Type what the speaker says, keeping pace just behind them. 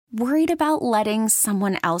Worried about letting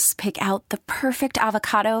someone else pick out the perfect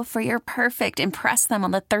avocado for your perfect impress them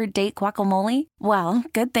on the third date guacamole? Well,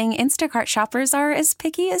 good thing Instacart shoppers are as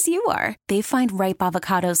picky as you are. They find ripe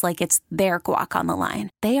avocados like it's their guac on the line.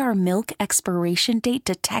 They are milk expiration date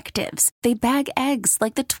detectives. They bag eggs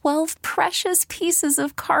like the 12 precious pieces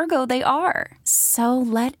of cargo they are. So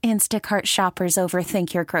let Instacart shoppers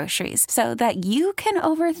overthink your groceries so that you can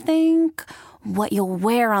overthink what you'll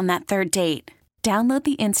wear on that third date. Download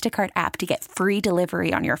the Instacart app to get free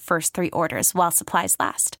delivery on your first 3 orders while supplies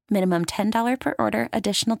last. Minimum $10 per order.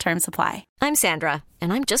 Additional terms apply. I'm Sandra,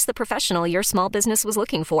 and I'm just the professional your small business was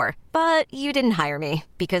looking for. But you didn't hire me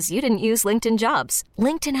because you didn't use LinkedIn Jobs.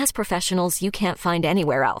 LinkedIn has professionals you can't find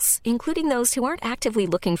anywhere else, including those who aren't actively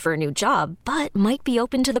looking for a new job, but might be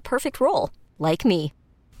open to the perfect role, like me.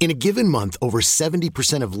 In a given month, over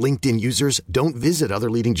 70% of LinkedIn users don't visit other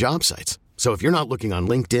leading job sites. So if you're not looking on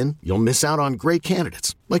LinkedIn, you'll miss out on great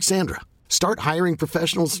candidates like Sandra. Start hiring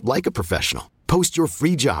professionals like a professional. Post your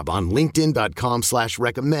free job on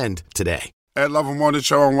linkedin.com/recommend today. Ed Lover Morning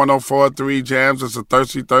Show on 104.3 Jams. It's a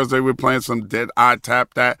Thirsty Thursday. We're playing some Did I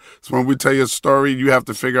Tap That? So when we tell you a story, you have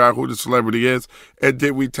to figure out who the celebrity is. And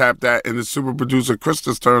did we tap that? And it's super producer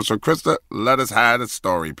Krista's turn. So Krista, let us have a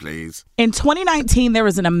story, please. In 2019, there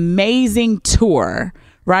was an amazing tour,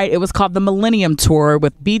 right? It was called the Millennium Tour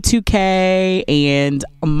with B2K and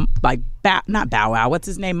not Bow Wow, what's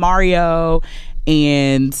his name? Mario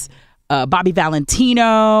and Bobby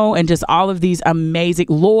Valentino and just all of these amazing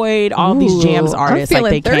Lloyd, all of these Jams artists. I'm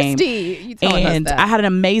like they thirsty. came. You telling and us that. I had an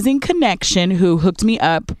amazing connection who hooked me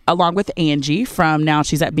up along with Angie from Now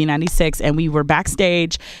She's at B96, and we were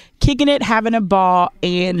backstage kicking it, having a ball,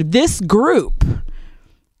 and this group,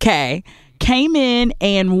 okay, came in,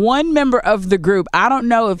 and one member of the group, I don't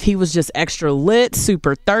know if he was just extra lit,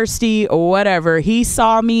 super thirsty or whatever, he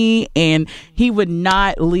saw me and he would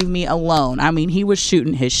not leave me alone. I mean, he was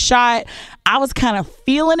shooting his shot. I was kind of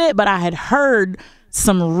feeling it, but I had heard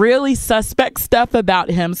some really suspect stuff about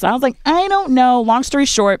him. So I was like, I don't know. Long story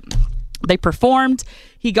short, they performed.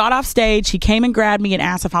 He got off stage. He came and grabbed me and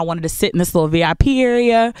asked if I wanted to sit in this little VIP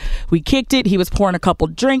area. We kicked it. He was pouring a couple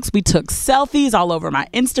drinks. We took selfies all over my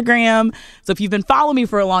Instagram. So if you've been following me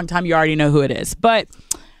for a long time, you already know who it is. But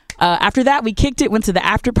after that, we kicked it, went to the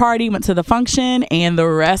after party, went to the function, and the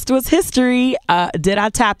rest was history. Did I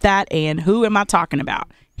tap that? And who am I talking about?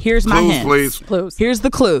 Here's my Clues, hints. please. Clues. Here's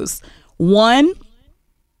the clues. 1,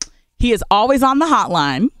 he is always on the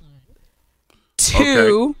hotline.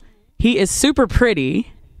 2, he is super pretty.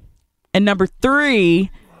 And number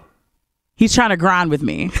 3, he's trying to grind with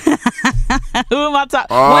me. Who am I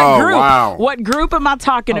talking? What group? Wow. What group am I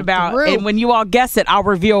talking about? group. And when you all guess it, I'll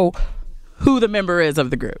reveal who the member is of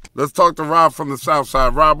the group. Let's talk to Rob from the South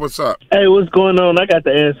Side. Rob, what's up? Hey, what's going on? I got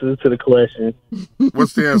the answers to the question.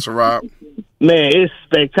 What's the answer, Rob? Man, it's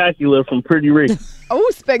Spectacular from Pretty Ricky. Oh,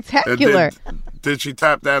 And spectacular. Did she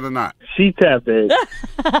tap that or not? She tapped it.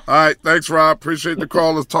 All right, thanks, Rob. Appreciate the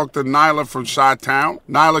call. Let's talk to Nyla from Chi-Town.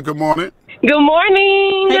 Nyla, good morning. Good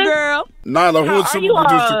morning. Hey, girl. Nyla, who is How are super you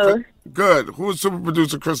producer? all? Good. Who is super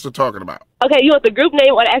producer Krista talking about? Okay, you want the group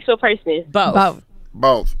name or the actual person? Both.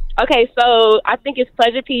 Both. Okay, so I think it's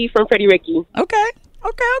Pleasure P from Pretty Ricky. Okay.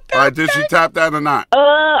 All right, did she tap that or not?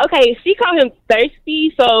 Okay, she called him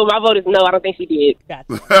thirsty, so my vote is no. I don't think she did.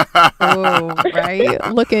 Oh,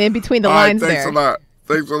 right. Looking in between the All right, lines thanks there. a lot.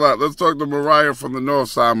 Thanks a lot. Let's talk to Mariah from the North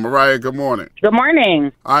Side. Mariah, good morning. Good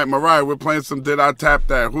morning. All right, Mariah, we're playing some Did I Tap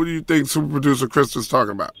That? Who do you think super producer Krista's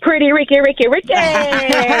talking about? Pretty Ricky.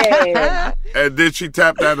 And did she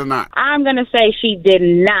tap that or not? I'm going to say she did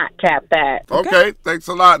not tap that. Okay, thanks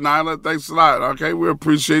a lot, Nyla. Thanks a lot. Okay, we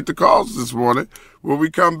appreciate the calls this morning. When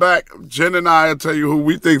we come back, Jen and I will tell you who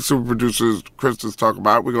we think super producers Krista's talking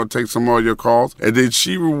about. We're going to take some more of your calls, and then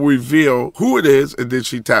she will reveal who it is, and did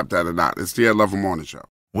she tap that or not. It's the Ed Lover Morning Show.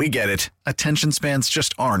 We get it. Attention spans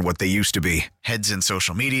just aren't what they used to be. Heads in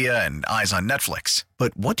social media and eyes on Netflix.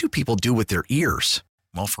 But what do people do with their ears?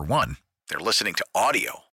 Well, for one, they're listening to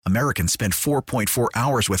audio. Americans spend 4.4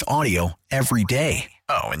 hours with audio every day.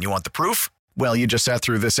 Oh, and you want the proof? Well, you just sat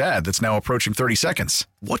through this ad that's now approaching 30 seconds.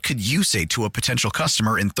 What could you say to a potential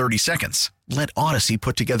customer in 30 seconds? Let Odyssey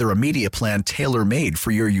put together a media plan tailor-made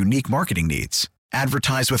for your unique marketing needs.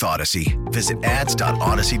 Advertise with Odyssey. Visit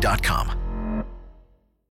ads.odyssey.com.